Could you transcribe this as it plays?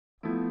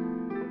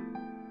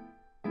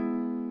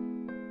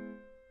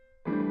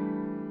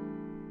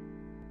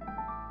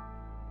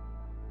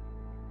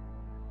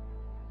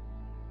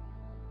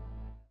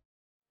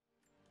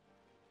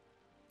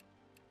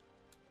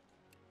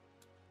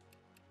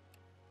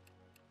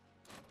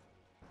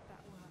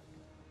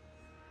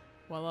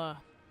Well,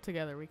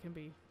 together we can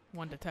be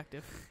one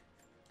detective.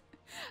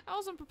 I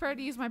wasn't prepared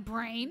to use my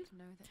brain.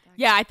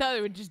 Yeah, I thought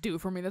it would just do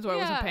it for me. That's why I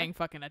wasn't Yeah. paying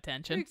fucking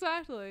attention.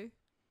 Exactly.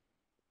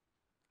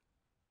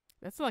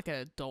 That's like an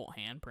adult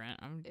handprint.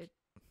 I'm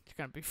just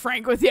gonna be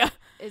frank with you.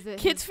 Is it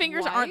Kids' his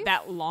fingers wife? aren't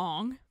that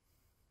long.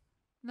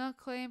 No,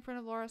 clay imprint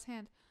of Laura's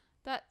hand.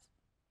 That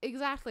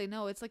exactly.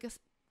 No, it's like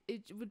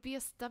it would be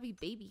a stubby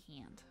baby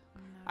hand.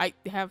 No, I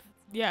have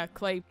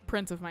clay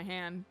prints of my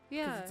hand. 'Cause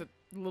Yeah. it's a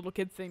little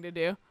kid thing to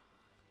do.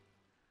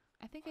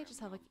 I think I just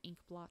have like ink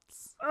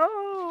blots.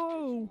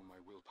 Oh.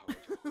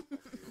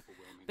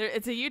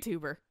 It's a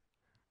YouTuber.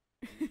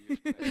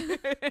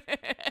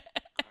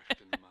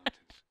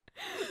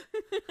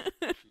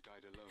 She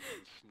died alone in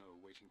the snow,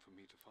 waiting for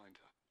me to find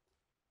her.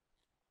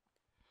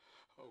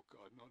 Oh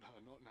God, not her,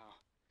 not now.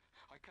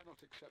 I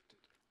cannot accept it.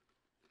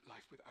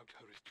 Life without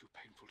her is too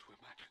painful to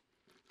imagine.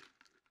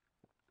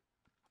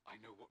 I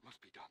know what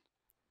must be done,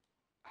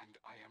 and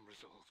I am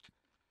resolved.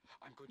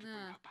 I'm going to bring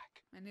her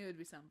back. I knew it'd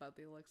be something about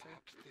the elixir.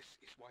 Perhaps this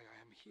is why I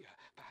am here.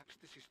 Perhaps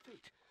this is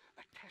fate.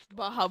 A test of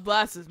Baja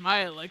Blast is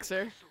my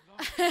elixir. so long.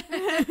 Fight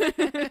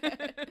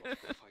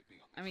me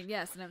on I mean,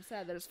 yes, and I'm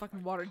sad that it's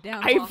fucking watered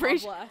down. I Baja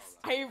appreciate Blast.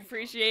 I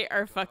appreciate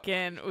our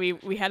fucking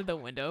we had the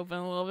window open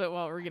a little bit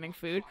while we were getting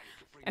food,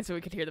 and so we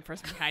could hear the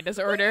person behind us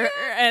order,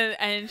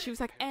 and she was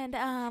like, and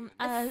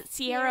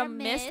Sierra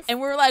Mist, and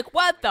we were like,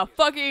 what the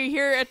fuck are you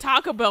here at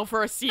Taco Bell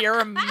for a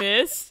Sierra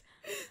Mist?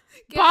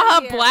 Get Baja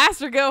out of here.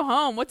 Blast or go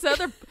home. What's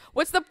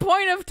the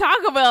point of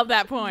Taco Bell at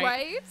that point?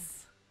 Right?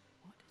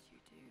 What did you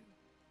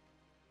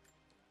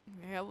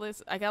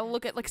do? I gotta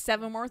look at like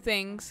 7 more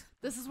things.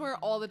 This is where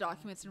all the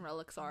documents and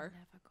relics are.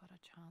 Never got a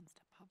chance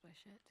to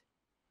publish it.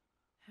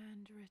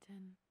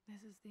 Handwritten.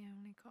 This is the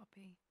only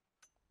copy.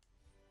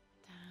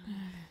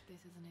 Damn, this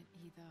isn't it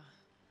either.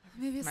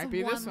 Maybe it's Might the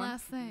be one this one.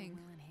 last thing.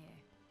 Will in here.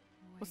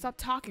 Well, stop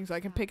talking so I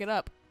can pick it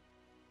up.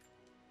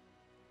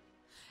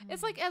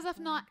 It's like as if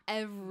not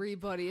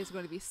everybody is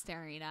going to be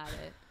staring at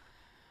it.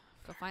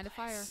 Go find a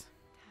fire. Dad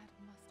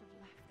must have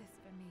left this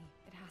for me.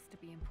 It has to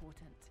be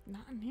important.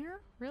 Not in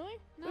here? Really?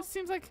 No. This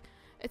seems like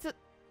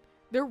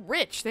they're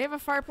rich. They have a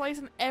fireplace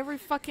in every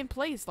fucking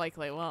place,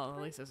 likely. Well,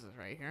 at least this is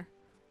right here.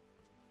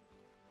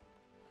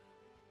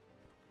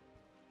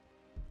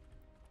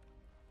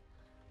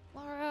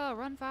 Laura,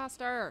 run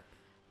faster.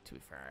 To be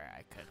fair,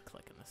 I could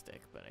click on the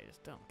stick, but I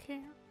just don't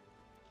care.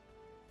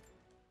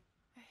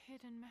 A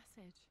hidden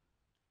message.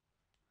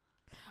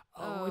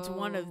 Oh, it's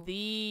one Oh. of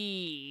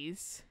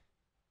these.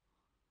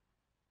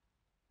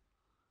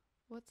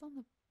 What's on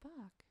the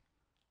back?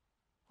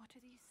 What are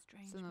these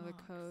strange It's another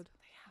marks? code.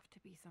 They have to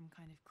be some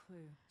kind of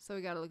clue. So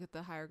we got to look at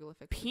the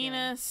hieroglyphics. again.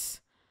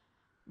 Penis.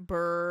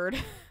 Bird.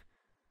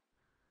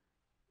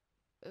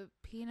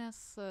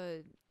 Penis.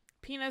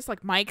 Penis,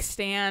 like mic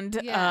stand.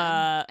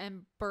 Yeah.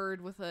 And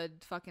bird with a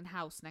fucking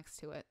house next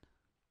to it.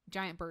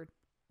 Giant bird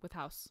with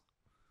house.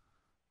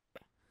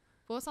 But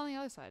what's on the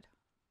other side?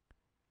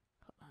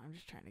 Hold on, I'm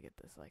just trying to get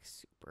this like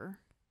super.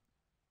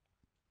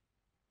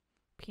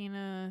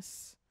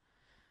 Penis.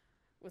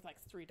 With like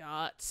 3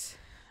 dots.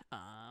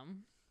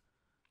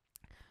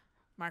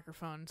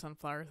 Microphone,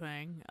 sunflower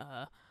thing.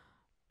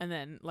 And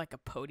then like a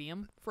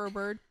podium for a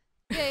bird.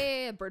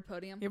 Yeah. Bird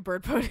podium. Yeah,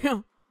 bird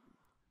podium.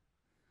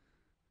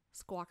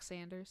 Squawk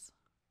Sanders.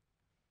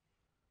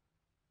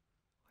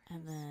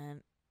 And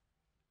then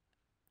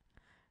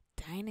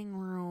dining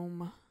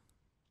room.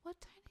 What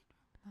dining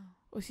room?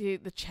 Was see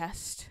the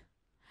chest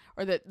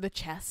or the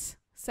chess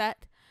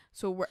set?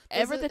 So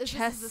wherever the chest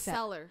This is the set,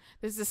 cellar.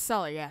 this is the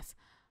cellar, yes,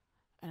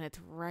 and it's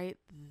right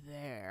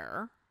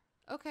there.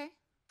 Okay.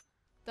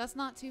 That's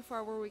not too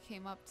far where we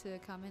came up to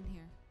come in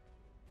here.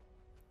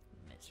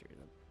 Mystery,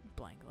 the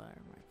blank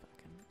letter, my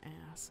fucking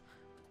ass.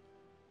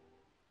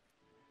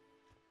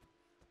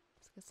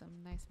 Let's get some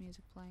nice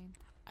music playing.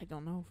 I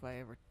don't know if I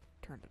ever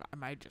turned it off. I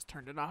might have just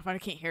turned it off. I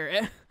can't hear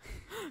it.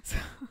 So,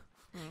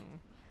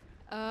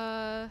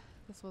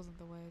 This wasn't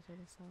the way to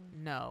the cellar.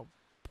 no,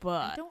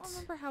 but I don't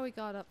remember how we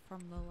got up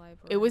from the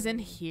library. it was in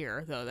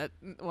here though.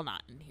 Well,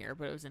 not in here,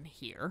 but it was in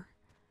here.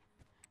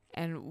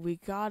 And we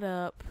got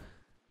up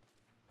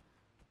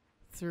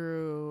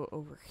through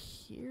over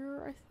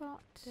here, I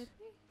thought. Did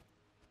we?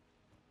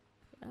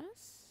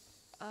 Yes.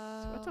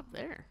 So what's up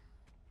there?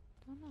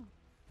 Don't know.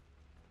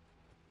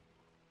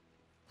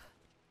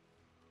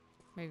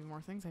 Maybe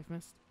more things I've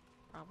missed.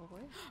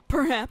 Probably.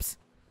 Perhaps.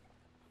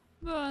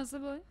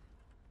 Possibly.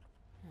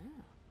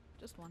 Yeah.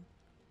 Just one.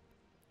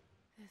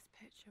 This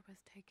picture was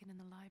taken in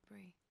the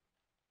library.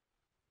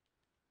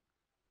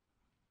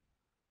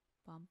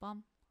 Bum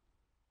bum.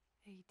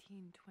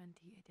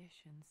 1820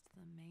 additions to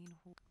the main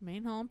hall.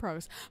 Main hall in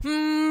progress.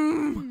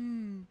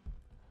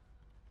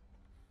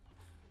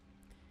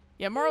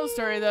 Yeah, moral of the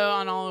story though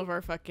on all of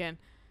our fucking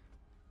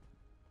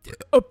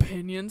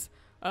opinions.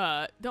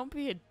 Don't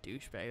be a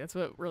douchebag. That's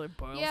what it really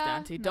boils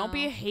down to. Don't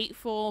be a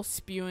hateful,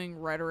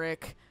 spewing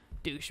rhetoric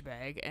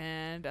douchebag,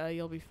 and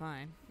you'll be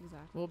fine.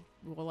 Exactly.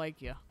 We'll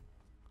like you.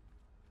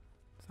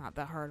 It's not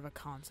that hard of a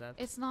concept.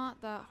 It's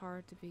not that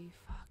hard to be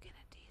fucking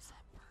a decent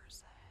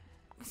person.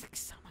 It's like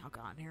somehow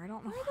got in here. I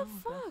don't know Where how. the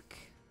fuck?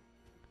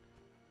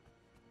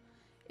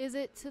 Is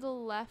it to the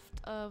left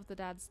of the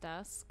dad's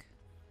desk?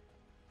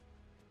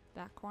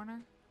 That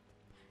corner?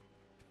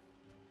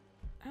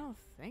 I don't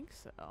think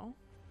so. No.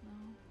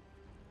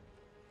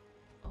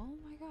 Oh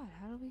my god,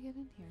 how did we get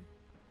in here?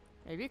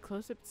 Maybe it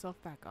closed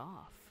itself back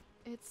off.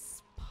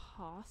 It's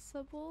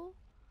possible.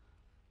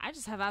 I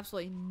just have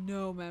absolutely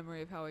no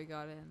memory of how we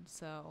got in,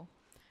 so.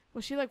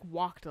 Well, she like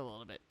walked a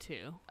little bit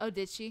too. Oh,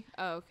 did she?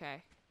 Oh,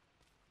 okay.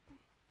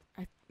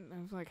 I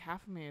was like,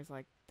 half of me is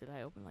like, did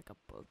I open like a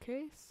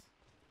bookcase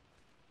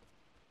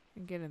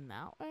and get in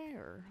that way,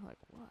 or like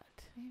what?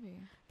 Maybe.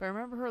 But I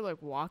remember her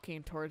like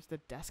walking towards the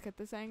desk at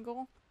this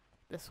angle,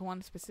 this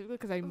one specifically,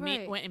 because I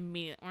Right. went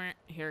immediately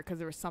here because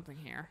there was something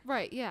here.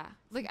 Right, yeah.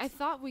 Like, I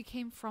thought we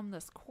came from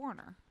this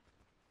corner.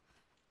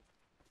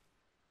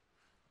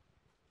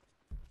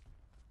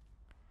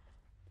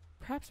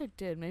 Perhaps I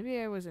did. Maybe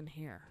I was in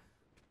here.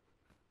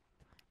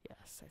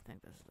 Yes, I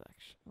think this is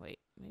actually. Wait,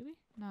 maybe?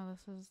 No,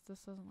 this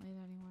doesn't lead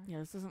anywhere. Yeah,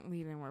 this doesn't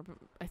lead anywhere. But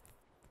I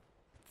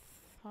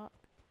thought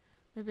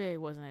maybe I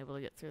wasn't able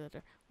to get through that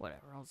door.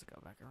 Whatever. I'll just go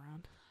back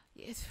around.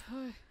 Yes.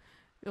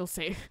 It'll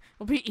say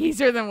it'll be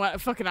easier than what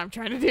fucking I'm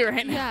trying to do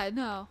right now. Yeah,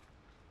 no.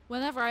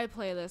 Whenever I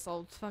play this,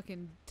 I'll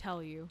fucking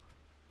tell you.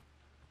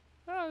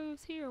 Oh, it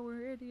was here.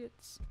 We're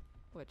idiots.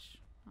 Which,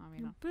 I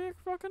mean, You big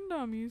fucking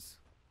dummies.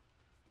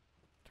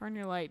 Turn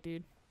your light,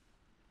 dude.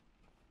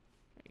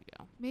 There you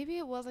go. maybe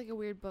it was like a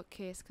weird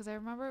bookcase because I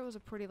remember it was a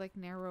pretty like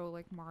narrow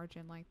like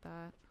margin like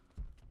that.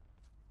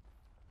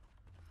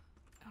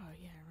 Oh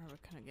yeah, I remember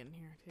kind of getting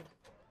here too.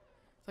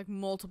 It's like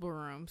multiple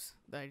rooms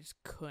that I just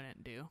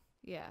couldn't do.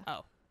 Yeah.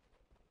 Oh.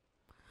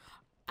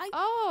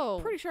 Oh,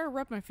 Pretty sure I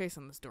rubbed my face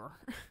on this door.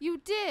 you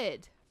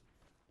did.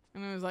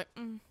 And I was like,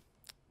 I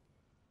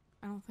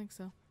don't think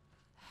so.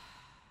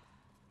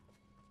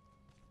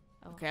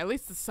 Oh. Okay, at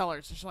least the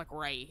cellar's just like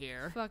right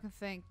here. Fucking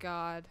thank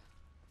God.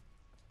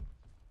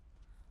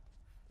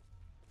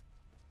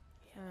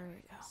 Yeah, there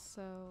we go.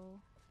 So.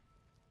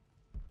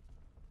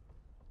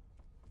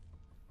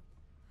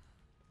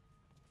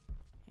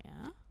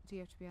 Yeah. Do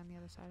you have to be on the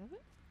other side of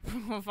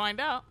it? We'll find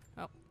out.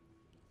 Oh.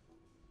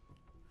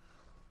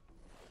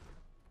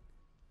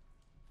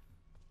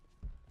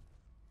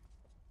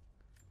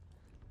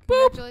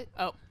 Boop.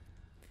 Oh.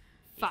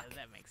 Fuck. Yeah,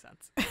 that makes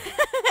sense.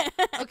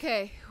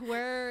 Okay,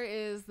 where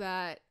is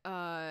that?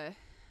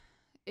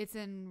 It's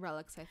in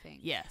relics, I think.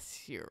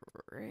 Yes, you're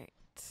right.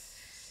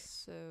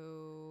 So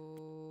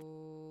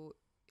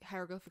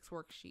hieroglyphics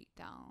worksheet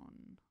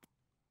down.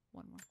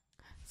 One more.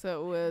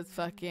 So it was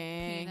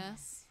fucking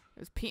Penis.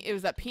 It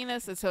was that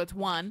penis, and so it's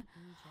one.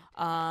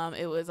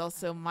 It was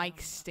also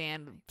mic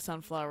stand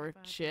sunflower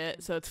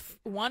shit. So it's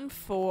 1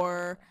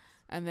 4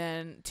 and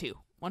then 2.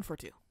 1 4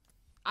 2.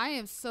 I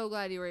am so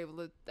glad you were able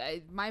to.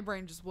 My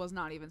brain just was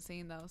not even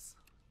seeing those.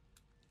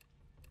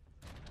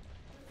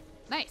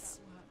 Nice.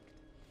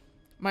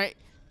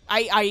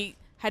 I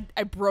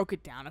broke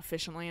it down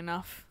efficiently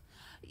enough.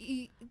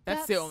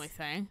 That's the only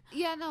thing.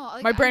 Yeah, no.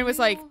 Like, My brain I was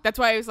knew- like, that's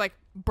why I was like,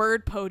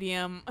 bird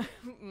podium,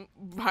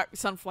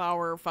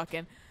 sunflower,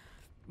 fucking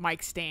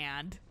mic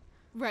stand,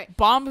 right.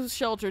 bomb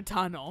shelter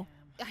tunnel.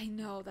 I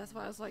know. That's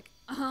why I was like,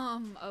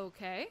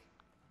 okay.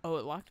 Oh,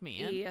 it locked me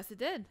in. Yes, it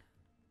did.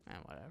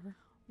 Whatever.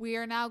 We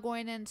are now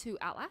going into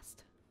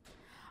Outlast.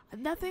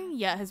 Nothing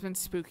yet has been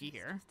spooky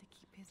here.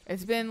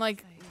 It's been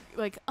like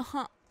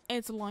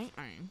it's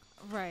lightning.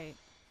 Right.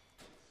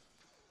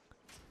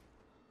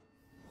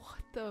 What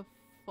the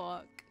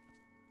fuck?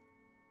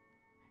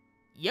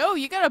 Yo,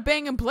 you got a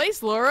banging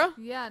place, Laura.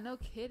 Yeah, no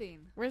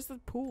kidding. Where's the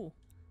pool?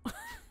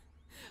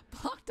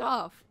 Blocked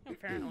off.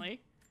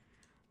 Apparently.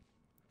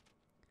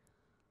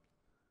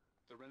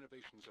 The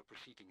renovations are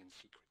proceeding in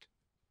secret.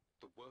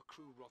 The work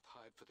crew Roth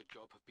hired for the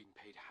job have been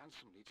paid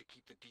handsomely to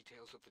keep the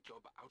details of the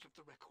job out of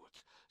the records,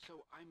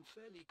 so I'm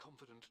fairly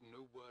confident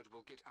no word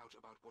will get out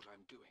about what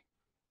I'm doing.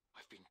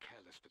 I've been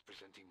careless with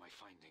presenting my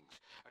findings,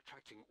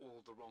 attracting all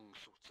the wrong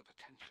sorts of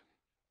attention.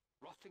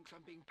 Roth thinks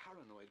I'm being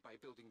paranoid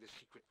by building this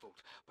secret vault,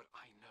 but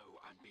I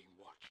know I'm being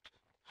watched.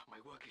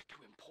 My work is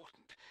too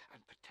important and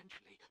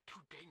potentially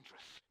too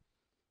dangerous.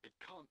 It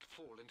can't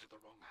fall into the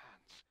wrong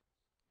hands.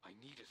 I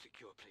need a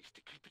secure place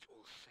to keep it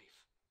all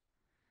safe.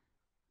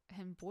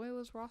 And boy,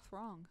 was Roth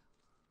wrong.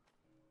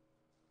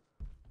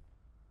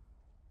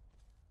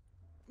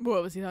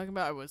 What was he talking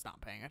about? I was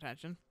not paying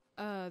attention.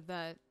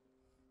 That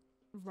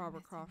Robert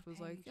Missing Croft was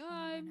like, page from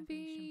I'm renovation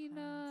being,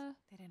 plans.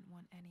 They didn't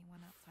want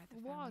anyone outside the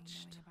family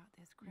watched knowing about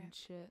this and crypt.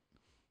 shit.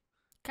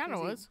 Kind of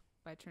Crazy. was.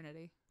 By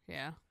Trinity.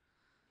 Yeah.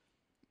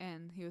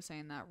 And he was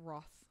saying that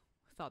Roth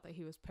thought that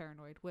he was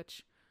paranoid,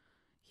 which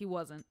he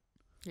wasn't,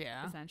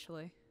 Yeah.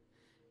 essentially.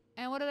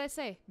 And what did I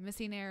say?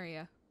 Missing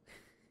area.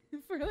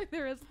 For like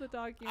the rest of the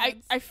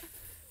documents. I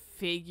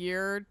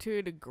figured to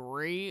a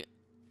degree,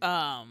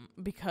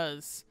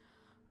 because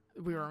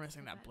we were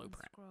missing that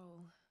blueprint.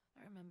 Scroll.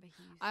 I remember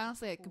he used I to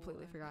honestly had pour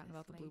completely over forgotten this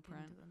about the late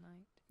blueprint. into the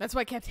night. That's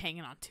why I kept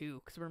hanging on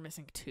 2, because we were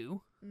missing 2,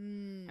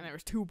 and there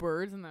was 2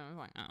 birds, and then I was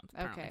like, oh, it's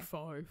apparently Okay.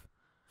 5.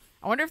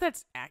 I wonder if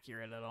that's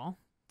accurate at all.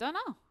 Don't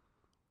know.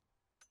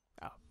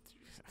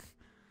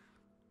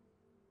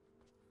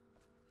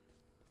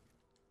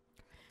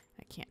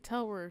 I can't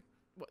tell where.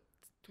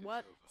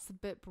 What? Over. It's a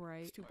bit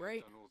bright. It's too I've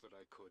bright. done all that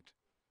I could,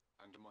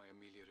 and my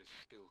Amelia is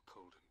still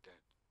cold and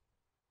dead.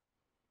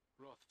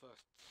 Roth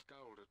first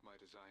scowled at my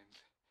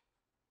designs.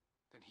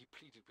 Then he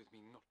pleaded with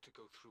me not to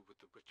go through with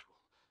the ritual.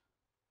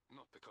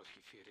 Not because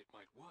he feared it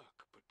might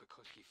work, but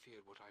because he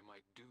feared what I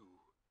might do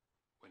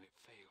when it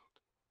failed.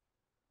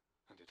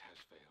 And it has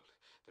failed.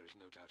 There is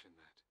no doubt in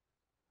that.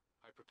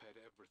 I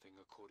prepared everything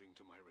according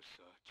to my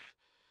research.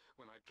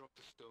 When I dropped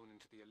the stone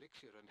into the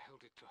elixir and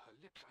held it to her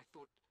lips, I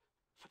thought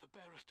for the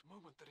barest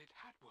moment that it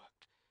had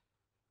worked.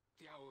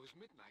 The hour was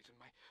midnight and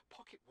my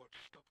pocket watch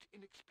stopped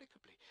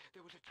inexplicably.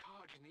 There was a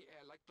charge in the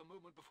air like the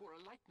moment before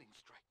a lightning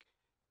strike.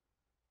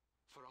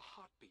 For a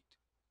heartbeat,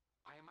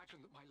 I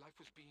imagined that my life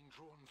was being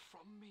drawn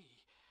from me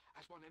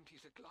as one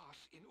empties a glass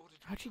in order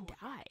to How'd she pour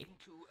back die?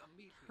 into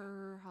Amelia.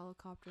 Her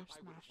helicopter I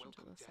would have smashed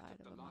into welcomed the death side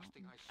if of the a last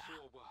thing mountain, I saw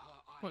were her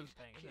eyes, Wasn't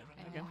paying clear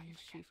attention. and Okay. and alive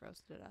she again.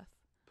 froze to death.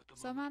 But the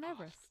So moment Mount passed.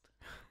 Everest.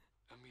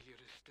 Amelia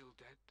is still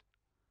dead,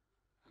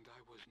 and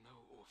I was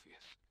no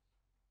Orpheus.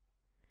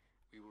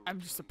 We will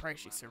I'm just return to surprised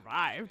she the Manor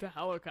survived the next day.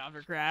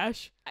 helicopter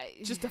crash.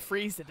 Just to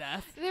freeze to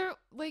death. They're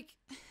like,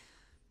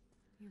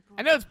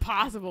 I know it's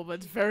possible, but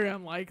it's very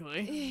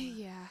unlikely.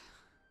 yeah.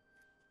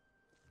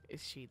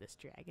 Is she this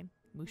dragon?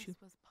 Mushu?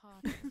 This was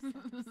part of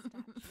a set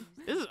of statues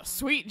This is a designed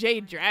sweet by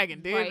jade my dragon,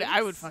 dude. Right?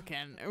 I would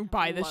fucking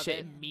buy this Love shit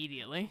it.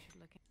 immediately.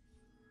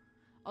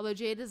 Although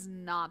Jade is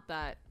not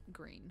that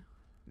green.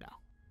 No.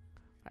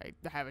 I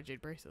have a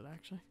jade bracelet,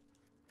 actually.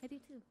 I do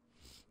too.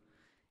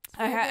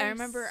 I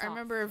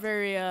remember a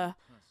very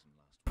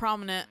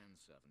prominent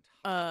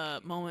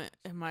moment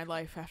in my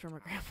life after my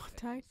grandma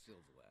died,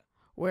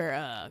 where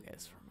okay,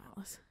 it's from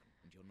Alice,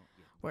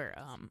 where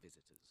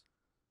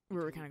we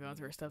were kind of going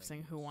through her stuff,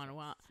 saying who wanted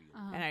what,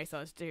 and I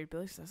saw this jade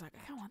bracelet. So I was like, I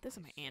kind of want this,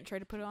 and my aunt tried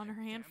to put it on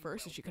her hand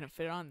first, and she couldn't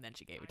fit it on, and then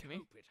she gave it to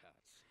me,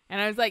 and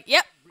I was like,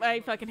 yep,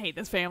 I fucking hate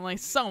this family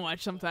so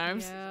much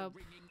sometimes. Yep.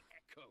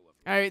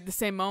 The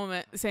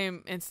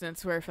same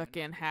instance where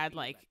fucking had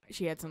like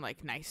she had some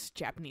like nice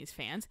Japanese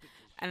fans,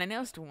 and I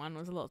noticed one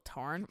was a little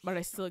torn, but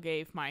I still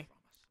gave my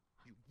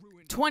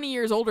 20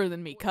 years older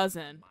than me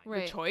cousin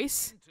Right. the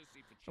choice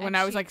when And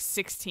I was she- like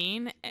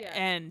 16, Yeah.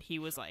 and he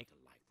was like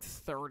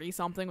 30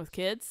 something with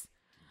kids,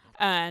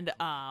 and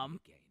or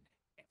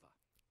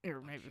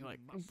maybe like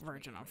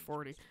virgin on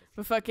 40,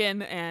 but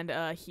fucking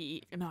I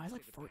was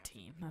like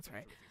 14. That's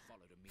right.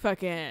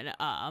 Fucking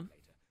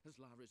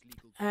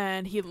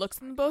and he looks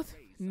at them both,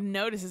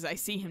 notices I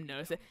see him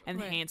notice it, and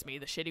Right. hands me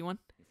the shitty one.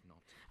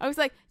 I was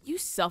like, you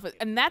selfish.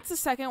 And that's the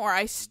second where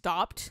I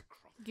stopped,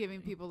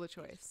 Giving people the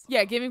choice.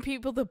 giving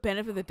people the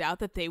benefit of the doubt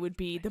that they would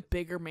be the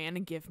bigger man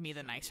and give me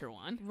the nicer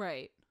one.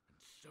 Right.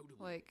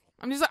 Like,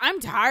 I'm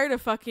tired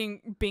of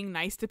fucking being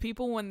nice to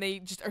people when they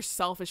just are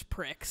selfish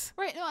pricks.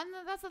 right. No, and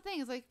that's the thing.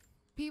 Is like,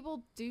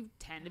 people do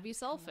tend to be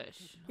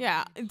selfish.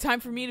 Yeah, time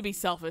for me to be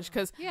selfish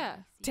because Yeah.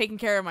 taking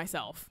care of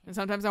myself. And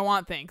sometimes I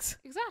want things.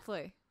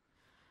 Exactly.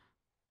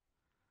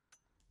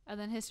 And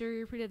then history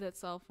repeated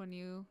itself when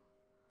you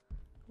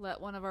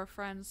let one of our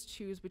friends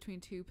choose between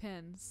two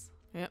pins.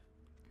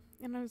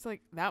 And I was like,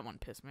 that one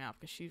pissed me off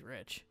because she's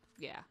rich.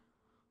 Yeah.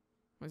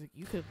 I was like,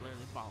 you could have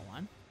literally bought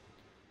one.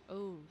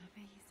 Oh.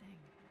 Amazing.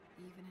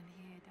 Even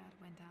in here, Dad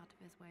went out of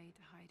his way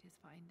to hide his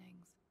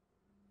findings.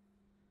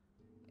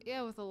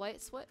 Yeah, with a light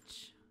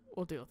switch.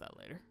 We'll deal with that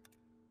later.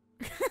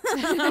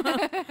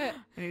 I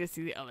need to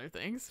see the other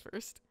things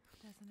first.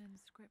 There's an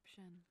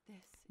inscription. This.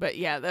 But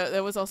yeah,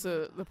 that was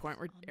also the point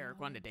where Eric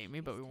wanted to date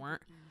me, but we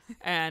weren't.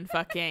 And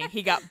fucking,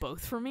 he got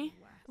both for me.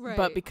 Right.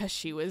 But because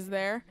she was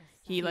there,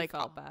 he like,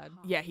 felt bad.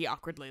 yeah, he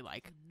awkwardly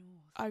like,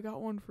 I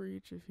got one for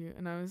each of you.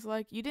 And I was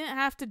like, you didn't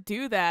have to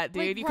do that,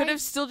 dude. Like, You could right-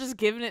 have still just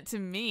given it to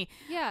me.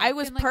 Yeah. I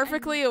was and, like,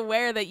 perfectly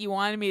aware that you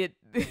wanted me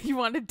to, you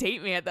wanted to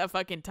date me at that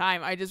fucking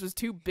time. I just was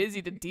too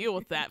busy to deal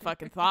with that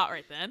fucking thought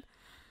right then.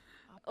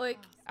 Like,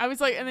 I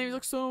was like, and then he was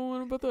like, so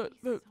what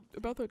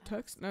about the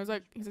text? And I was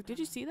like, he's like, did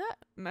you see that?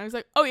 And I was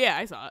like, oh yeah,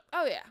 I saw it.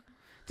 oh yeah.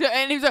 So,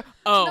 and he was like,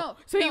 oh. No,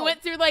 so he no.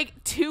 went through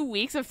like 2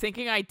 weeks of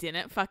thinking I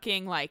didn't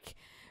fucking like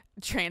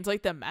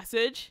translate the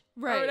message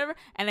or Right. whatever.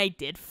 And I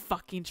did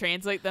fucking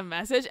translate the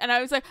message. And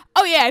I was like,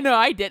 oh yeah, no,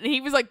 I did. And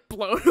he was like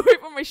blown away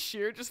from my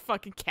sheer just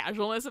fucking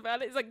casualness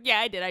about it. He's like, yeah,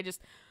 I did.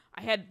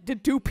 I had to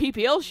do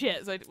PPL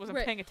shit, so I wasn't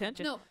Right. paying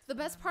attention. No, the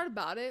best part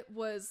about it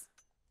was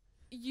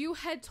you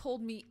had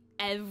told me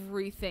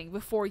everything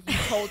before you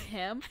told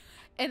him.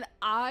 And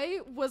I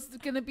was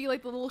gonna be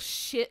like the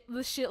shit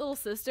little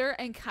sister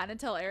and kind of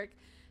tell Eric,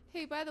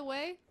 hey, by the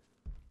way,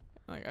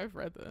 Like, I've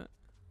read that.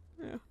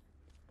 Yeah.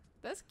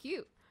 that's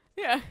cute.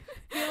 Yeah.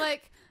 You're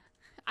like,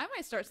 I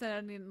might start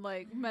sending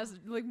like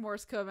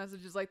Morse code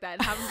messages like that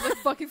and have him like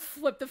fucking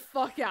flip the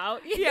fuck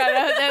out.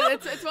 Yeah,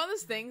 it's one of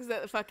those things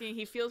that fucking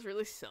he feels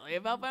really silly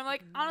about, but I'm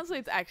like, honestly,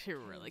 it's actually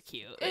really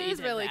cute. that It you is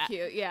did really that.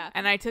 cute, yeah.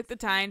 And I took the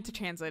time to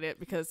translate it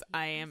because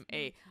I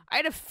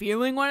had a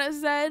feeling what it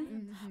said,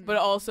 but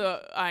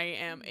also I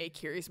am a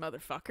curious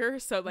motherfucker.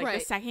 So like the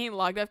Right. second he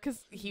logged off,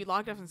 because he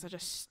logged off in such a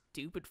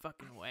stupid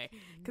fucking way,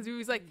 because he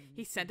was like,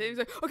 he sent it, he was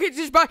like, okay,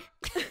 just bye.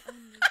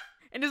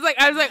 And just like,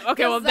 I was like,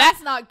 okay, well,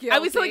 that's not guilty. I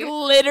was like,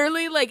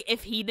 literally, like,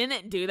 if he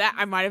didn't do that,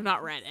 I might have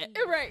not read it.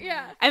 Right,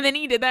 yeah. And then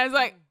he did that. I was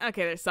like,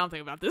 okay, there's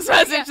something about this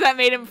message that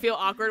made him feel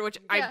awkward, which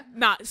I'm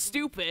not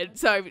stupid.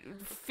 So I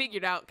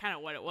figured out kind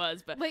of what it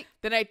was. But Like,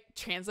 then I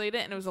translated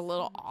it, and it was a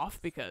little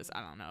off because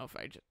I don't know if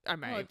I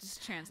might. well, it's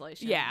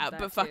translation. Yeah, that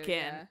but too, fucking,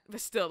 yeah.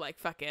 but still, like,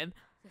 fucking.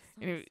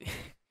 It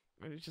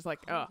was just like,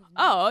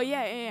 oh,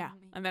 yeah.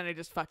 And then I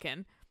just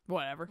fucking,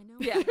 whatever.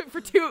 Yeah.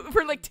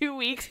 for like 2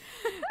 weeks.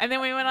 And then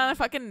we went on a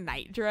fucking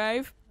night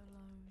drive.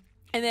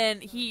 And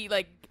then he,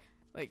 like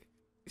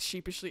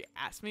sheepishly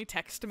asked me,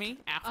 text me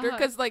after.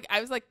 Because, like,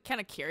 I was, like, kind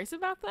of curious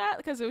about that.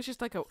 Because it was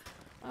just like, all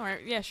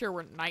right, yeah, sure,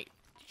 we're night.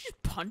 Did you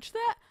just punch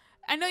that?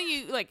 I know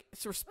you, like,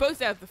 so we're supposed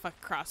to have the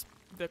fucking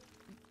the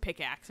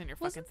pickaxe in your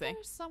fucking thing.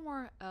 There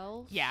somewhere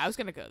else? Yeah, I was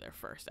gonna go there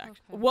first, actually.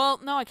 Okay. Well,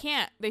 no, I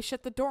can't. They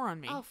shut the door on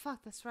me. Oh,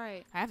 fuck, that's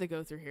right. I have to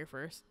go through here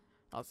first.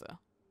 Also.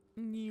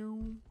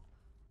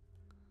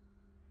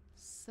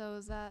 So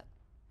is that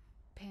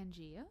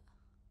Pangea?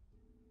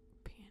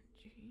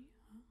 Pangea?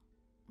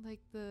 Like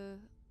the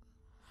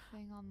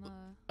thing on the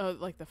Oh,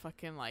 like the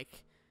fucking,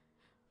 like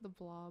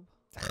blob?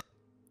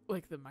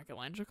 like the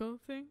Michelangelo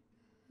thing?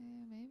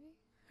 Yeah, maybe?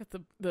 At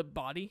the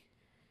body?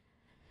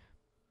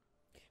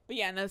 But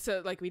yeah, no,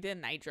 so, like, we did a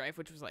night drive,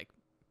 which was, like,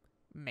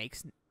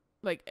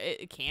 like,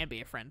 it can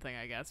be a friend thing,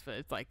 I guess, but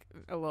it's, like,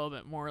 a little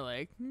bit more,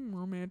 like,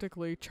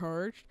 romantically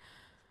charged.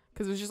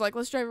 Because it was just like,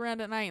 let's drive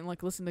around at night and,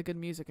 like, listen to good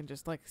music and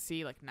just, like,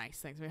 see, like, nice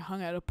things. We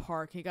hung out at a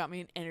park. He got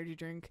me an energy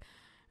drink.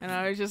 And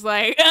I was just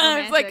like,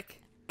 I was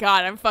like,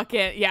 God, I'm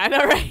fucking, yeah, I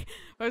know, right?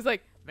 I was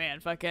like,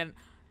 man, fucking,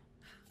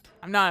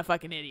 I'm not a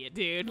fucking idiot,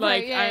 dude.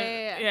 Like,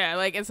 right, yeah.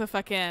 like, it's a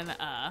fucking,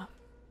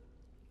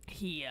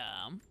 he,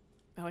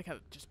 I like how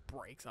it just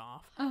breaks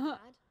off.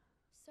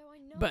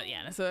 But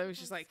yeah, so it was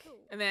just like,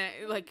 and then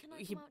like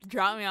he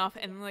dropped me off,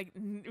 and like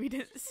we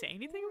didn't say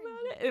anything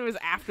about it. It was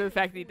after the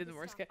fact that he did the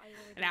worst,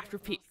 and after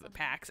the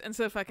PAX, and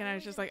so fucking I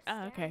was just like,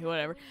 oh, okay,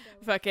 whatever,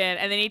 fucking.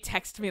 And then he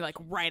texted me like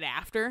right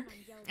after,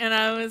 and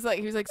I was like,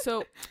 he was like,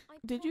 so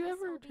did you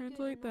ever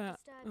translate that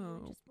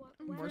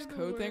Morse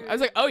code thing? I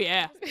was like, oh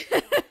yeah,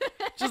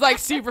 just like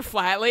super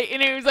flatly,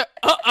 and he was like,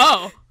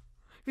 oh.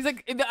 He's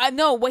like,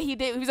 no, what he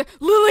did, he was like,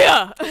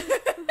 Lilia!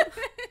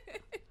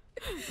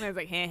 And I was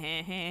like,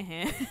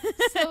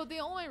 So the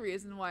only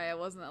reason why I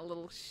wasn't a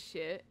little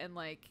shit and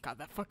like... God,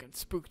 that fucking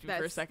spooked me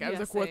for a second. I was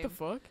like, same. what the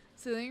fuck?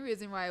 So the only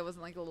reason why I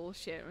wasn't like a little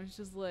shit was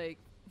just like,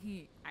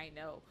 I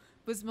know.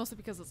 Was mostly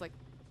because it's like,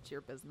 it's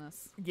your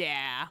business.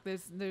 Yeah.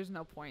 There's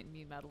no point in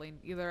me meddling.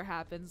 Either it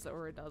happens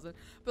or it doesn't.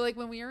 But like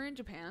when we were in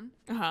Japan...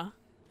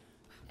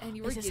 And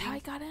you were Is this how I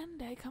got in?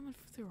 Did I come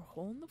through a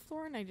hole in the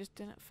floor and I just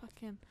didn't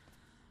fucking...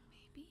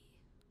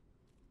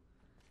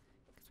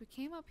 We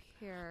came up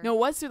here. No, it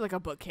was through like a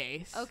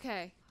bookcase.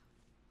 Okay.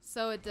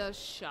 So it does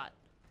shut.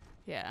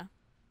 Yeah.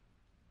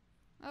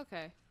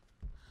 Okay.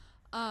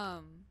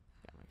 Gotta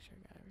make sure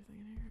I got everything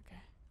in here.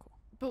 Okay, cool.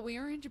 But we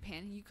were in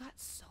Japan and you got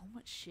so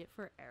much shit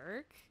for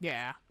Eric.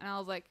 Yeah. And I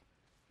was like,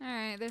 all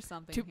right, there's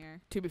something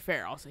here. To be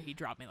fair, also he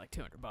dropped me like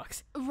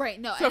 $200. Right,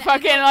 no. So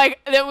fucking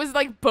like that was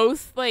like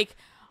both like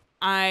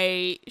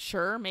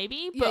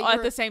maybe, but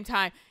at the same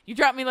time, you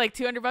dropped me like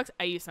 $200.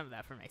 I used some of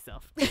that for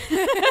myself. But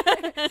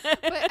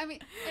I mean,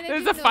 it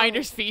was a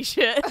finder's fee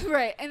shit,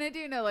 right? And I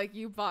do know like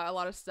you bought a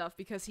lot of stuff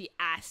because he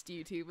asked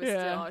you to, but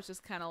still, it's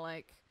just kind of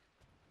like,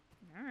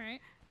 all right.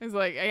 I was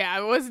like, yeah,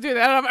 I wasn't doing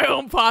that out of my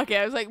own pocket.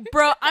 I was like,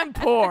 bro, I'm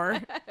poor.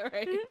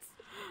 Right.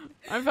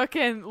 I'm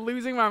fucking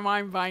losing my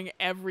mind buying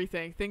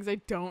everything, things I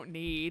don't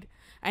need.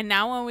 And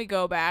now when we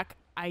go back,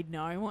 I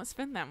know I won't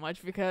spend that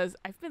much because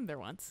I've been there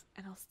once.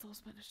 And I'll still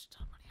spend a shit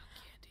ton of money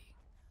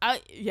on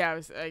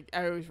candy.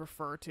 I always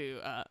refer to,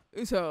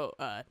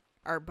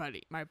 our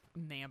buddy, my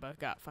Namba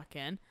got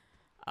fucking,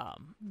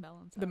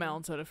 the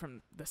melon soda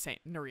from the same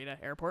Narita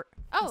airport.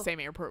 Oh. The same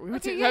airport we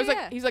went to. Yeah, I was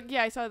like, he's like,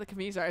 yeah, I saw the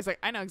convenience store. I was like,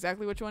 I know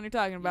exactly which one you're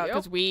talking about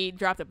because we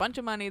dropped a bunch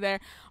of money there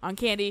on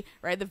candy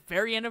right at the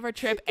very end of our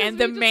trip. And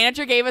the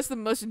manager gave us the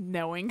most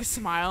knowing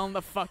smile in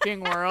the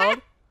fucking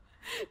world.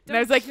 And I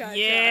was like,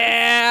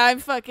 yeah,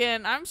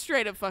 I'm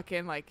straight up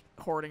fucking like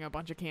hoarding a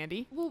bunch of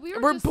candy. Well,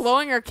 we're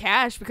blowing our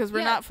cash because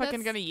we're not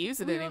fucking going to use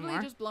it anymore. We were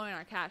really just blowing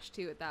our cash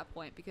too at that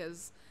point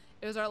because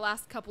it was our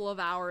last couple of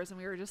hours and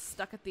we were just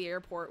stuck at the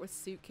airport with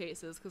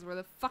suitcases because where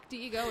the fuck do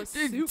you go with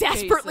suitcases?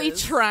 Desperately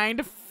trying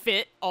to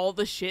fit all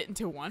the shit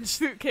into one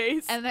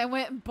suitcase. And I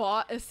went and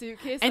bought a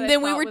suitcase. And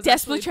then we were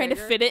desperately trying to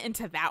fit it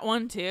into that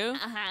one too.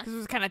 Because it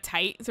was kind of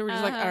tight. So we're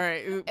just like, all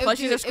right,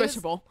 plushies are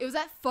squishable. It was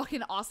that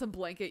fucking awesome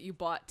blanket you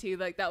bought too.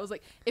 Like that was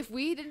like, if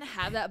we didn't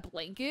have that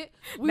blanket,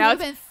 we would have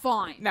been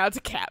fine. Now it's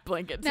a cat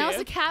blanket too. Now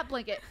it's a cat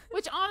blanket,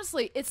 which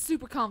honestly, it's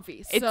super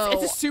comfy. It's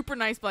a super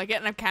nice blanket.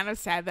 And I'm kind of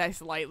sad that I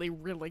slightly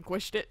relinquished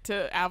it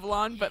to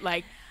Avalon, but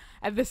like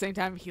at the same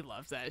time he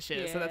loves that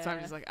shit, so that's why I'm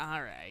just like, all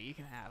right, you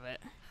can have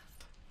it.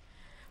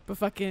 But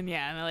fucking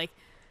yeah, and like,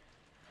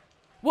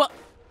 well,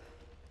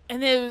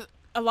 and then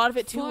a lot of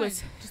it too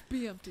was just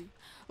be empty.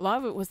 A lot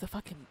of it was the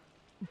fucking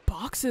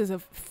boxes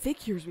of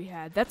figures we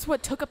had. That's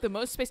what took up the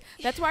most space.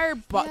 That's why our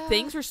Yeah.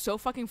 things were so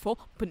fucking full,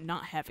 but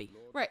not heavy.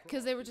 Right,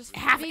 because they were just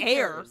Have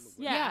air. figures.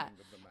 Yeah.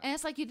 And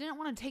it's like you didn't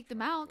want to take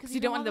them out because You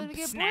you don't don't want want them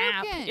them to to get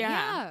snap. broken.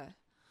 Yeah.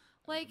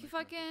 Like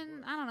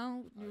fucking, I don't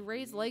know, your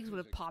raised legs would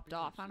have popped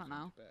off. I don't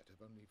know.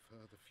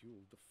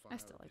 I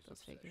still like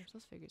those figures.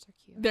 Those figures are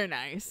cute. They're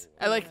nice.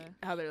 I like Yeah.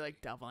 how they're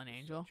like devil and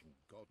angel.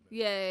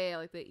 Yeah,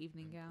 like the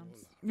evening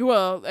gowns.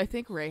 Well, I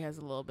think Ray has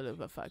a little bit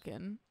of a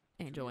fucking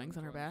angel wings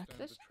on her back.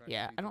 Does she?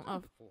 Yeah, I don't know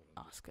if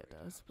Asuka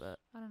does, but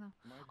I don't know.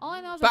 All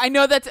I know is I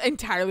know that's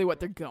entirely what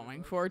they're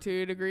going for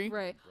to a degree.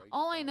 right.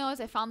 All I know is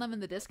I found them in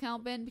the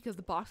discount bin because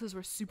the boxes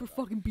were super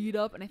fucking beat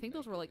up, and I think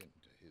those were like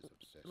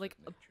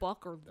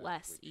 $1 or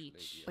less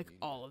each. Like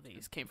all of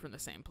these came from the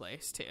same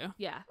place too,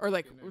 Yeah. or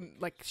like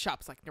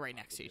shops like right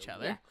next to each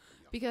other. Yeah.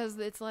 Because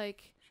it's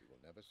like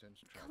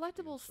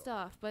collectible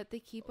stuff, but they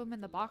keep them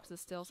in the boxes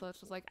still. So it's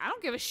just like I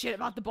don't give a shit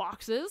about the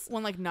boxes.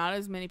 When like not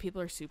as many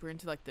people are super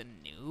into like the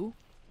new,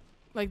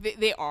 like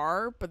they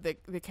are, but they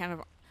kind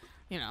of,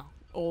 you know,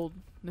 old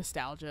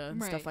nostalgia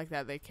and Right. stuff like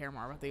that. They care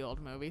more about the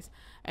old movies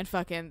and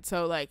fucking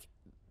so like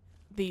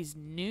these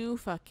new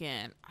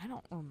fucking I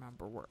don't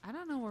remember where I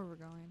don't know where we're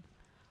going.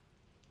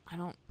 I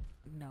don't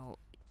know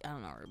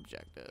our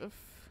objective.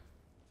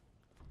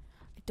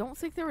 I don't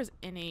think there was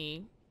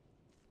any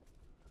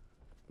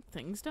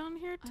things down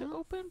here I to don't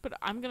open, but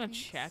I'm gonna think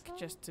check so.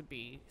 just to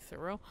be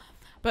thorough.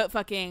 But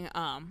fucking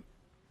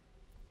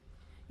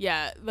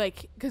yeah,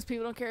 like because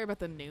people don't care about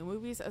the new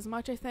movies as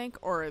much, I think,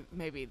 or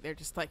maybe they're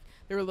just like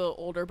they're a little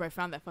older. But I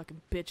found that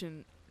fucking bitch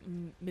in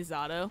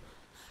Misato,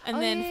 and Oh,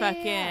 then yeah,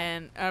 fucking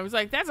yeah. I was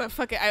like, that's a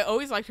fucking. I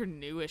always liked her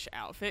newish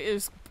outfit. It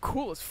was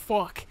cool as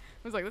fuck.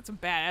 I was like, that's a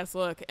badass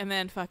look. And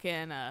then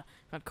fucking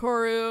found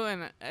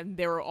Koru, and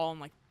they were all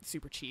like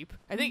super cheap.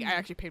 I think I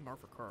actually paid more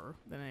for Koru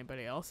than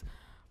anybody else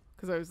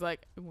because I was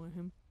like, I want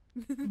him.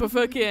 But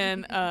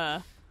fucking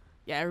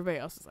yeah, everybody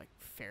else is like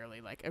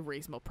fairly like a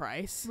reasonable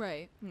price.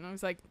 Right. And I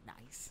was like,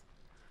 nice.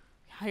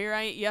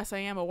 Yes, I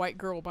am a white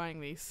girl buying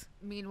these.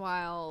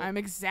 Meanwhile, I'm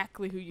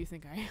exactly who you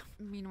think I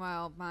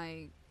am.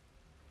 my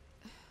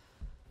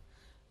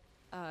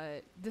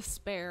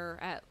despair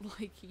at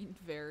liking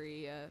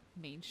very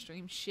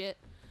mainstream shit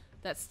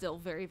that's still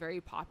very, very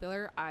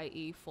popular,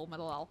 i.e. Full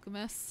Metal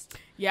Alchemist.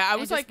 Yeah, I And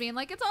was just like, being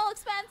like, it's all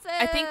expensive.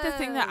 I think the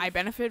thing that I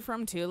benefited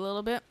from too a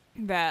little bit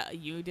that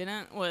you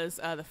didn't was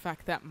the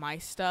fact that my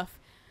stuff,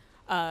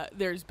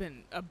 there's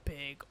been a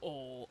big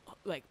old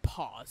like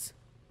pause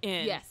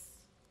in Yes.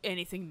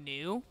 anything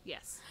new.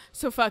 Yes.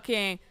 So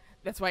fucking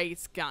that's why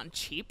it's gotten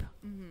cheap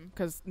Mm-hmm.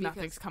 because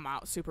nothing's come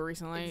out super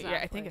recently. Yeah, I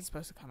Exactly. think it's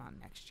supposed to come out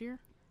next year.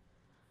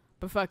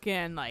 But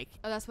fucking like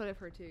Oh, that's what I've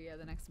heard too. Yeah,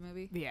 the next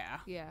movie. yeah,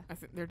 Yeah. I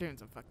think they're doing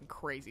some fucking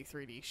crazy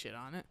 3D shit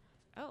on it.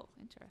 Oh,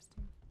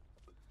 interesting.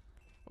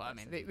 Well, I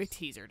mean, they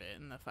teasered it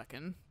in the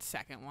fucking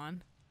second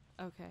one.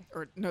 Okay.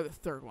 Or, no, the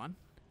third one.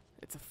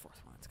 It's the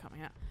fourth one that's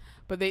coming out.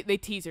 But they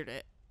teasered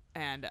it,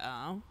 and,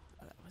 that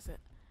was it.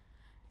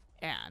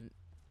 And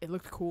it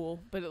looked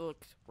cool, but it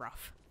looked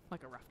rough.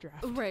 Like a rough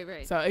draft.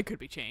 Right. So it could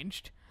be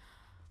changed.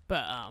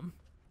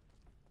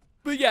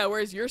 But yeah,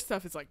 whereas your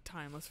stuff is, like,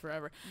 timeless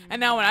forever. And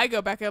now when I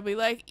go back, I'll be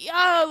like,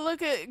 yo,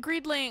 look at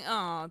Greedling.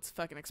 Oh, it's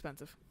fucking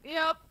expensive.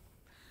 Yep.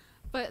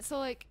 But so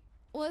like,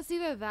 well, it's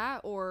either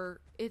that or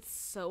it's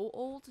so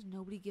old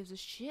nobody gives a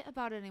shit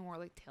about it anymore.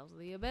 Like Tales of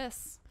the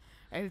Abyss.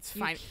 And it's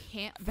You fine.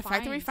 can't. The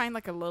fact that we find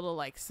like a little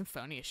like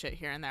symphonia shit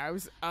here and there, I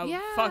was Yeah.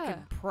 fucking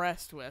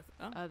impressed with.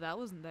 Oh. that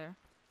wasn't there.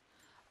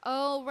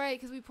 Oh right,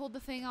 because we pulled the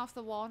thing off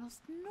the wall and it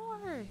was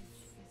north. Is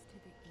to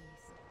the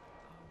east.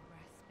 Our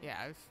respite Yeah,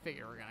 I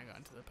figured we're gonna go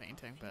into the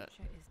painting, but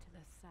future is to the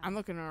south. I'm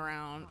looking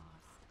around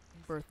Past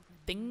is for to the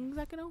things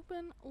I can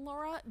open.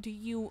 Laura, do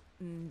you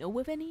know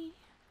of any?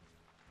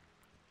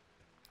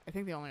 I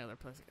think the only other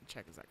place I can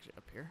check is actually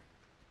up here.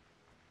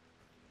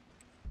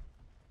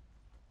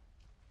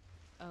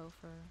 Oh,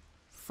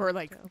 For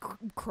like to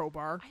open.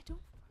 crowbar. I don't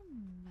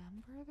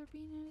remember there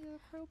being any other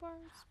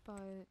crowbars,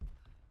 but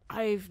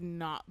I've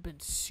not been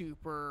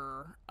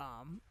super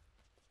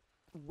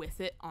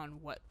with it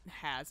on what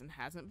has and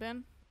hasn't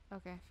been.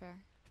 okay, fair.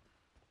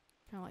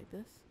 Kind of like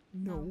this.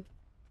 No.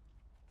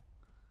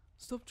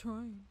 Stop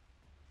trying.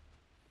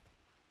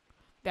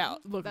 That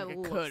looked That like it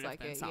looks could have like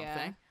been it, something.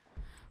 yeah.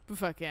 But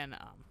fucking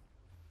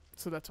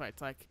so that's why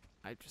it's like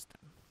I just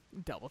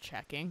double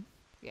checking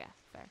Yeah,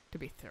 fair. to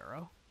be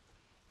thorough.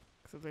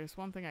 So there's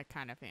one thing I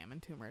kind of am in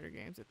Tomb Raider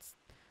games. It's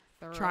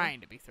Thorough. trying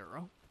to be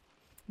thorough.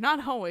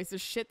 Not always.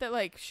 There's shit that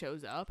like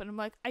shows up and I'm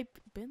like, I've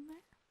been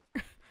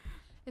there.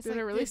 It's Did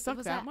it really this- suck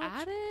was that that much?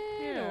 added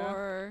Yeah.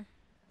 or?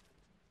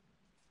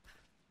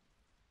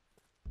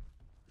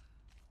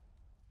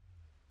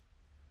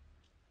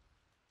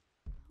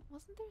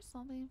 Wasn't there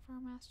something for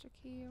a master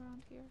key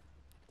around here?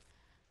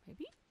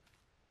 Maybe.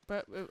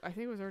 But I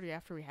think it was already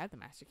after we had the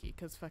master key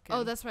because fucking.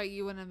 Oh, that's right.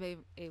 You wouldn't have been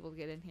able to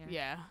get in here.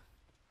 Yeah.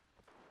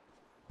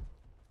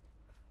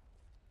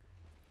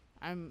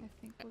 I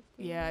think we're good.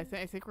 Yeah,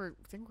 I think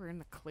we're in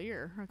the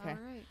clear. Okay. All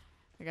right.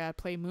 I gotta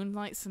play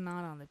Moonlight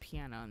Sonata on the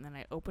piano, and then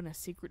I open a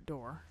secret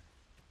door.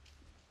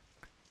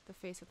 the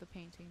face of the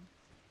painting.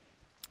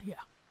 Yeah.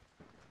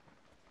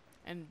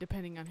 And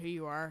depending on who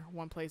you are,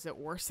 one plays it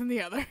worse than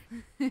the other.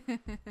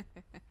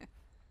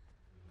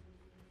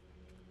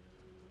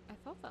 I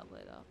thought that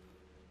lit up.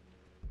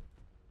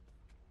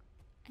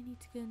 I need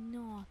to go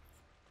north.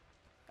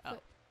 Oh.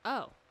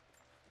 Oh.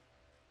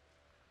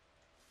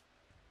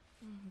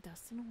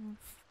 That's the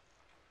north.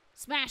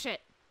 Smash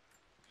it!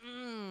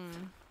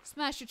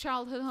 Smash your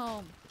childhood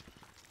home.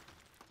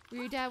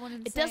 Where your dad went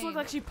insane. It does look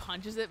like she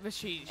punches it, but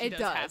she It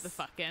does have does. the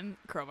fucking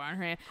crowbar in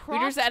her hand.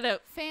 Croft We're just at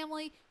a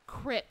family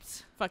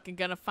crypt. fucking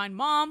gonna find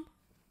mom.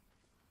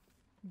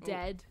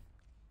 Dead.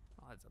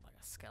 Oh, that's like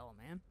a skull,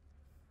 man.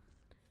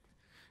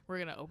 We're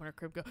gonna open her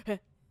crypt. Go.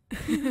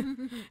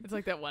 It's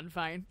like that one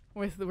Vine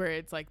with where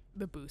it's like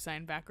the boo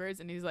sign backwards,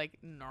 and he's like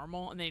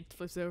normal, and then he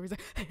flips it over. He's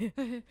like,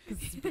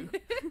 it's boo.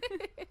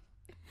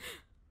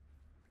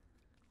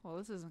 Well,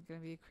 this isn't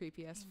gonna be a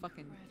creepy ass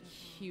fucking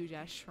huge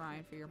ass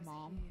shrine for your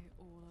mom.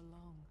 All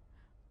along.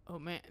 Oh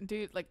man,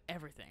 dude, like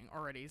everything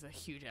already is a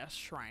huge ass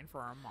shrine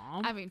for our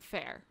mom. I mean,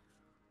 fair.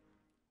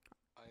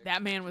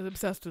 That man was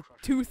obsessed with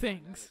two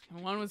things, and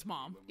one was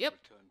mom. When we Yep.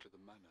 returned to the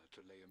manor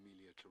to lay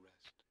Amelia to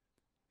rest.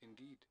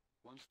 Indeed,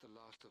 once the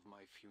last of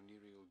my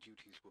funereal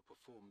duties were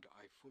performed,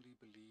 I fully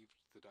believed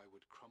that I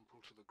would crumple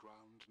to the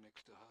ground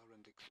next to her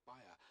and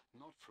expire,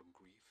 not from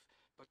grief,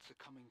 but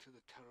succumbing to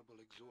the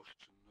terrible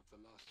exhaustion of the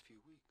last few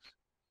weeks.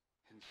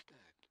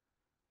 Instead,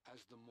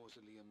 as the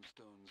mausoleum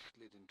stones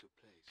slid into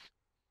place,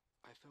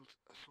 I felt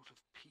a sort of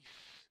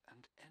peace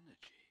and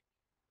energy,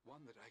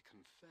 one that I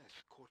confess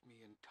caught me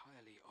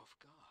entirely off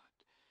guard.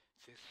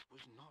 This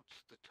was not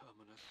the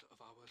terminus of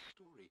our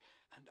story,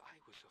 and I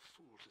was a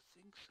fool to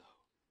think so.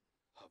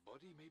 Her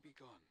body may be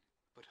gone,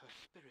 but her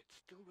spirit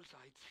still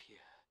resides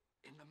here,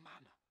 in the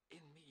manor,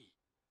 in me,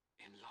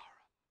 in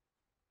Lara.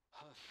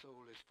 Her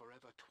soul is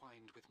forever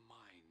twined with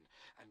mine,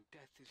 and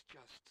death is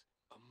just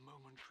a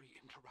momentary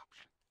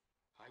interruption.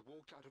 I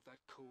walked out of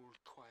that cold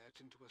quiet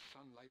into a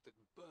sunlight that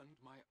burned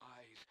my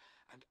eyes,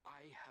 and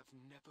I have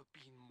never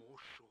been more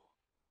sure.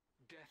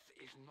 Death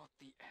is not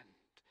the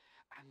end,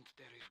 and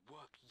there is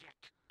work yet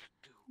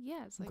to do.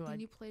 Yeah, it's like Glad- when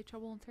you play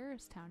Trouble in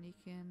Terrorist Town, you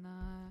can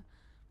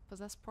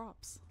possess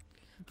props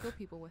and kill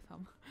people with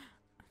them.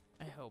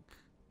 I hope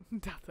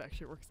death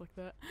actually works like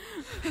that.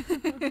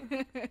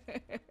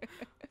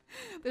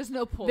 There's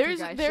no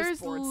poltergeist. There's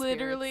just bored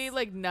literally spirits.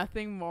 like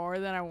nothing more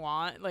than I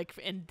want, like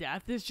in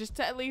death, is just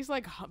to at least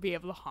like be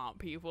able to haunt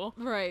people.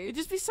 right. It'd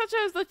just be such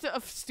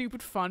a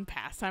stupid fun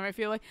pastime. I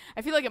feel like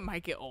it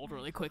might get old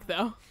really quick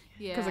though,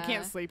 Yeah. because I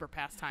can't sleep or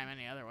pass time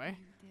any other way.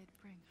 You did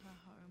bring her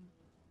home.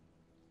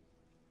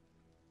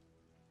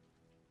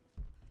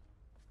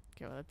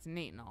 Okay, well that's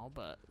neat and all,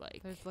 but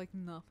like, There's like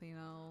nothing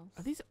else.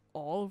 are these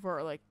all of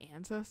our like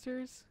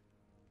ancestors?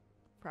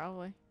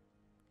 Probably.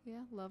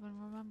 Yeah, love and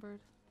remembered.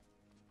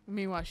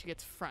 Meanwhile, she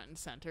gets front and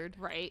centered.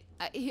 Right.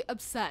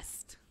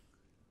 Obsessed.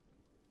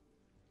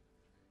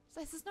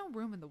 Besides, there's no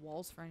room in the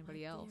walls for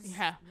anybody else.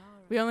 Yeah,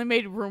 we only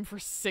made room for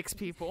 6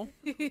 people.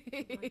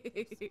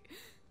 It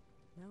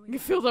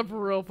filled up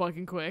real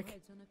fucking quick.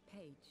 Words on a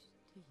page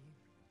to you.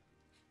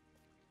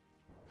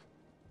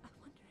 I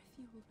wonder if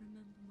you will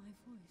remember my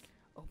voice.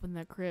 Open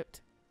that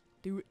crypt.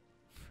 Do it.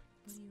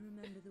 Will you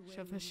remember the way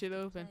Shove we that used shit to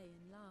open. play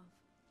and laugh?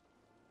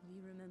 Will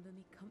you remember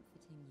me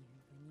comforting you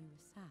when you were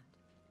sad?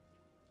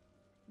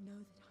 Know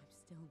that I'm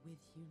still with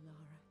you,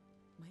 Lara.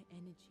 My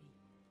energy,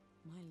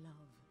 my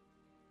love.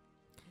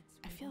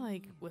 It's I feel within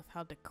like you. with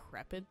how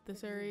decrepit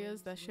this area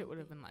is, that shit would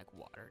have been like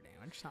water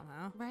damage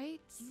somehow.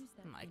 Right? Use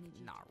that like,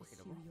 energy not to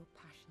pursue readable. your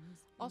passions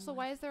in Also, life.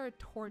 why is there a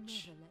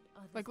torch? Never let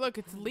others Like, look,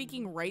 it's define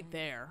leaking your right plan.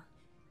 there.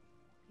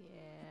 Yeah.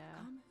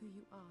 Become who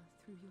you are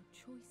through your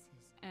choices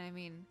And I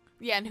mean,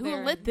 Yeah, and who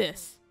They're lit in-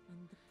 this?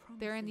 and the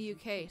they're in the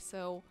promises you UK, keep.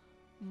 so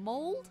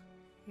mold?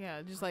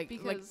 Yeah, just like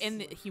Because- in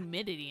the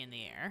humidity in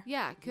the air.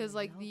 Yeah, because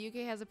like the love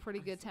UK has a pretty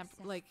are good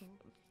successful in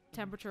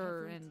temperature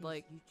whatever it and is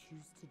like you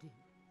choose to do.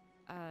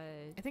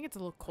 I think it's a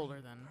little colder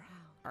than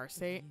Proud our of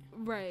state,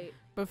 you. right.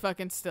 but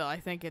fucking still, I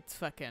think it's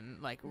fucking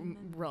like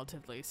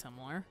relatively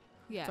similar.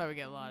 Yeah. That's why we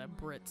get a lot of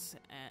Brits,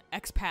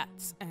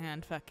 expats,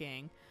 and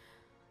fucking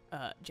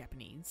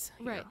Japanese.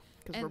 Right.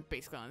 Because we're And-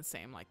 basically on the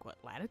same like what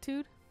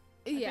latitude?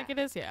 I yeah. think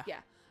it is. Yeah. Yeah.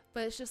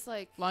 But it's just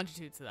like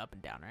Longitude's the up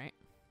and down, right?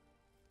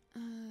 I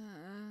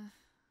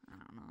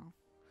don't know.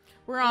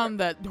 We're on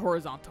the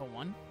horizontal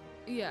one.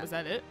 Yeah. Was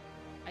that it?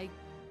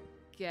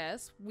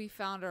 Guess we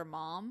found our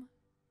mom,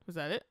 Was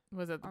that it?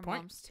 Was that the our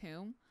point? mom's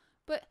tomb.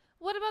 But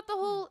what about the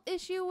whole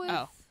issue with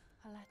Oh.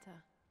 A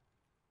letter.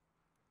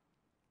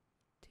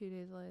 2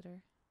 days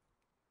later?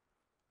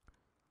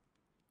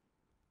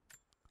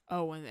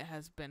 Oh, and it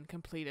has been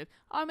completed.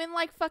 I'm in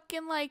like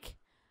fucking like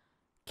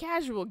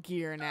casual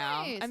gear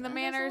now, Nice, and the and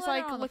there's a manor's letter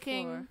like on the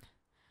looking floor.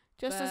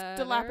 just as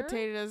Better?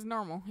 dilapidated as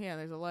normal. Yeah,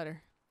 there's a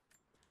letter.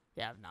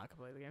 Yeah, I've not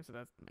completed the game, so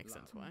that makes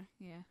sense why.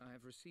 Yeah. I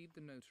have received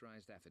the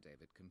notarized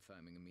affidavit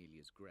confirming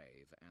Amelia's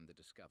grave and the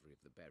discovery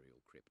of the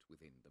burial crypt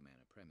within the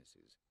manor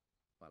premises.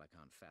 While I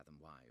can't fathom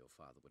why your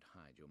father would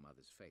hide your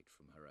mother's fate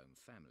from her own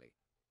family,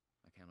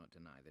 I cannot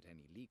deny that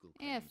any legal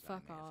Eh, claims I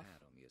fuck may off. have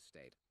had on the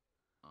estate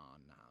are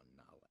now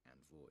null and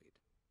void.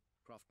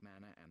 Croft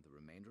Manor and the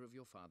remainder of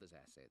your father's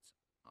assets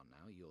are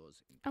now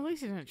yours. In At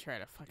least he didn't perpetuity. try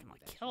to fucking Do like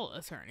with as kill you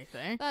us or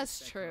anything.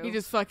 That's true. He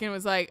just fucking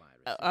was like,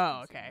 require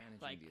oh, assistance in okay. managing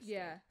Like, the estate.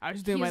 Yeah. I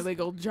was doing my He's-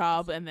 legal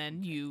job, and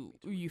then you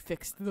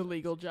fixed the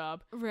legal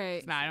job.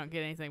 Right. Now I don't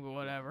get anything, but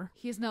whatever.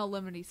 He's no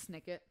Lemony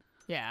Snicket.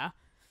 Yeah.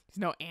 There's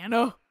no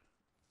Anna.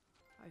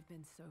 I've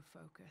been so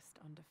focused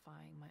on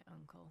defying my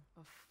uncle,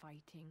 of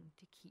fighting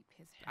to keep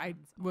his I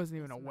hands off wasn't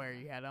even this aware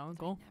manor, you had an that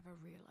uncle. I never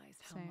realized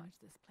how Same. much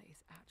this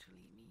place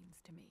actually means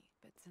to me.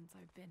 But since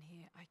I've been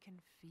here, I can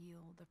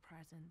feel the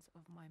presence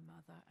of my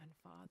mother and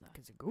father.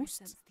 Because of I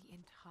ghosts. sense the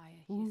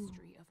entire Ooh.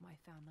 history of my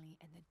family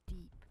and the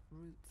deep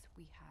roots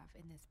we have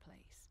in this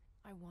place.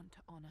 I want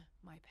to honor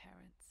my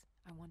parents.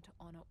 I want to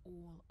honor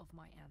all of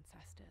my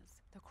ancestors.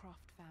 The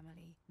Croft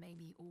family may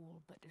be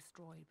all but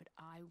destroyed, but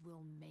I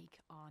will make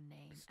our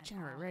name Just and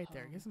generate our right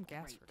there. home Get some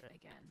gas great for it.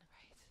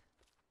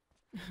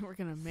 again. We're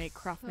gonna make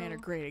Croft Manor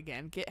So- great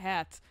again. Get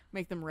hats.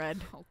 Make them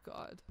red. Oh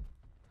God.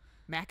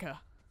 Maca.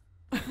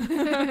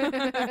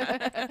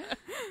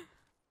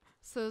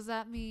 So does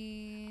that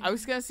mean? I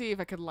was gonna see if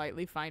I could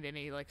lightly find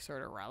any like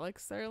sort of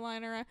relics that are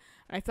lying around.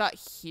 And I thought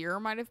here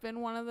might have been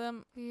one of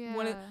them. Yeah.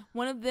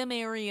 One of them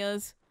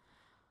areas.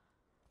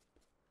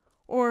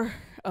 Or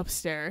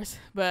upstairs.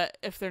 But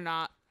if they're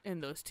not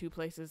in those two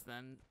places,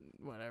 then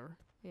whatever.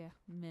 Yeah.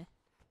 Meh.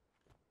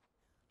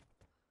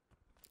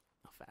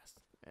 How fast?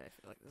 I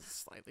feel like this is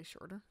slightly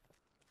shorter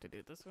to do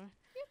it this way.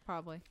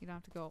 Probably. You don't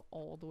have to go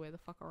all the way the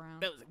fuck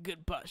around. That was a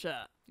good butt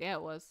shot. Yeah,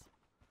 it was.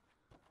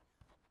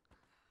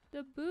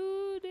 The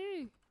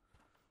booty.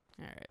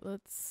 Alright,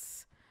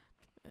 let's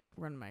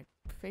run my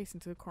face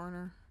into the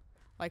corner.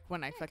 Like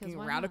when I Yeah, 'cause fucking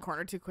why round a not?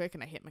 corner too quick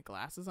and I hit my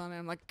glasses on it,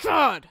 I'm like,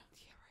 God!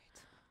 Yeah,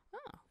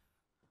 right. Oh,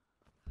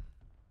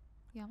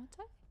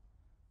 Yamata?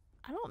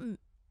 I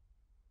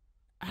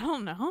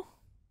don't know.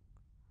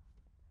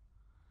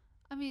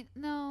 I mean,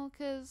 no,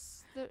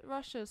 because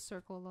Russia's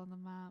circled on the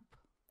map.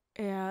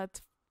 Yeah,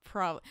 it's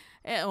probably.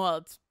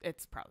 Well,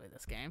 it's probably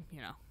this game,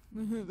 you know.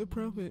 The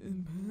profit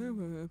and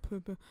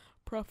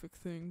profit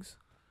things.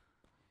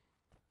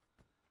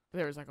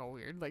 There was like a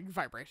weird like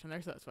vibration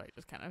there, so that's why I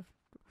just kind of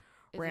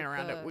Is ran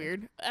around it the-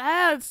 weird.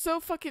 Ah, it's so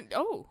fucking.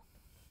 Oh.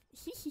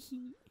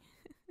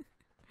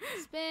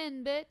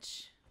 Spin,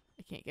 bitch.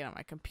 I can't get on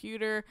my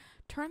computer.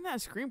 Turn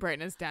that screen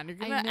brightness down. You're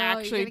I gonna know, you're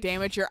actually gonna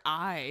damage your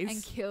eyes.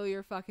 And kill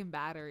your fucking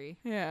battery.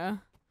 Yeah.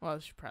 Well, I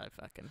should probably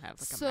fucking have like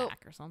So- a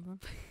Mac or something.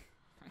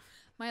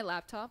 My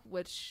laptop,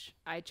 which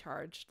I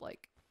charged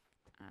like,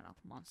 I don't know,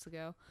 months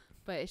ago,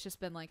 but it's just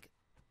been like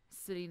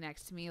sitting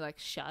next to me, like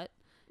shut,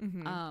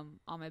 Mm-hmm.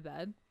 on my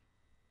bed.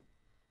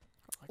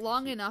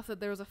 Long enough that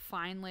there was a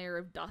fine layer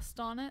of dust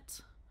on it.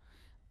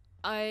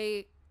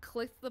 I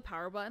clicked the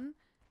power button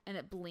and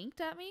it blinked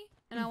at me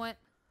and I went,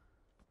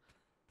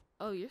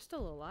 "Oh, you're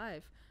still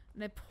alive."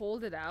 And I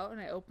pulled it out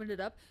and I opened it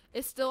up.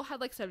 It still had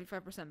like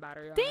 75%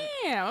 battery on it.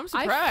 Damn, I'm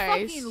I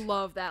surprised. fucking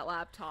love that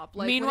laptop.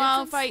 Like, Meanwhile,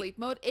 when it's if I- in sleep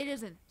mode, it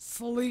is in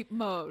sleep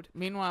mode.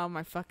 Meanwhile,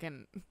 my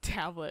fucking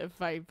tablet,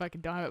 if I fucking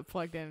don't have it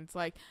plugged in, it's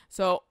like,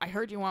 so I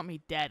heard you want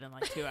me dead in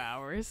like 2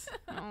 hours.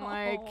 I'm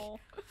like, Oh.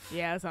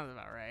 yeah, that sounds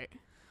about right.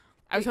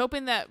 I was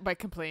hoping that by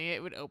complaining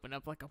it would open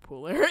up like a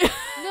pool area.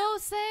 No,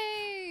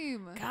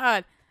 same.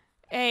 God.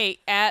 Hey,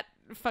 at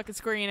fucking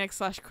Square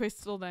Enix /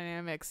 Crystal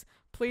Dynamics,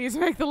 please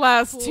make the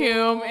last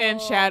tomb in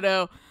Cool.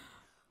 Shadow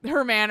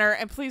her manor,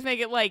 and please make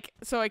it like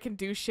so I can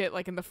do shit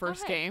like in the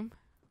first Okay. game.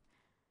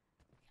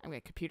 I'm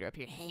gonna computer up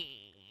here.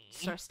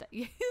 Start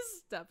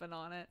stepping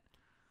on it.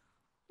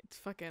 It's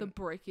fucking. The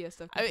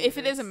breakiest of If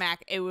it is a computers.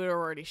 Mac, it would have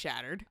already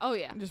shattered Oh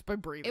yeah. just by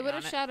breathing. It would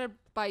on have shattered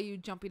by you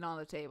jumping on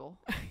the table.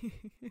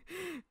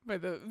 by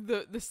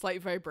the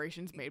slight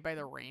vibrations made by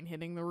the rain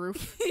hitting the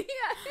roof.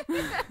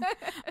 Yeah.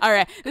 All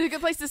right, this is a good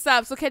place to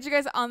stop. So catch you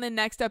guys on the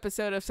next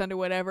episode of Sunday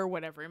whatever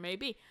it may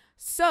be.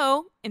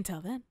 So until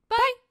then.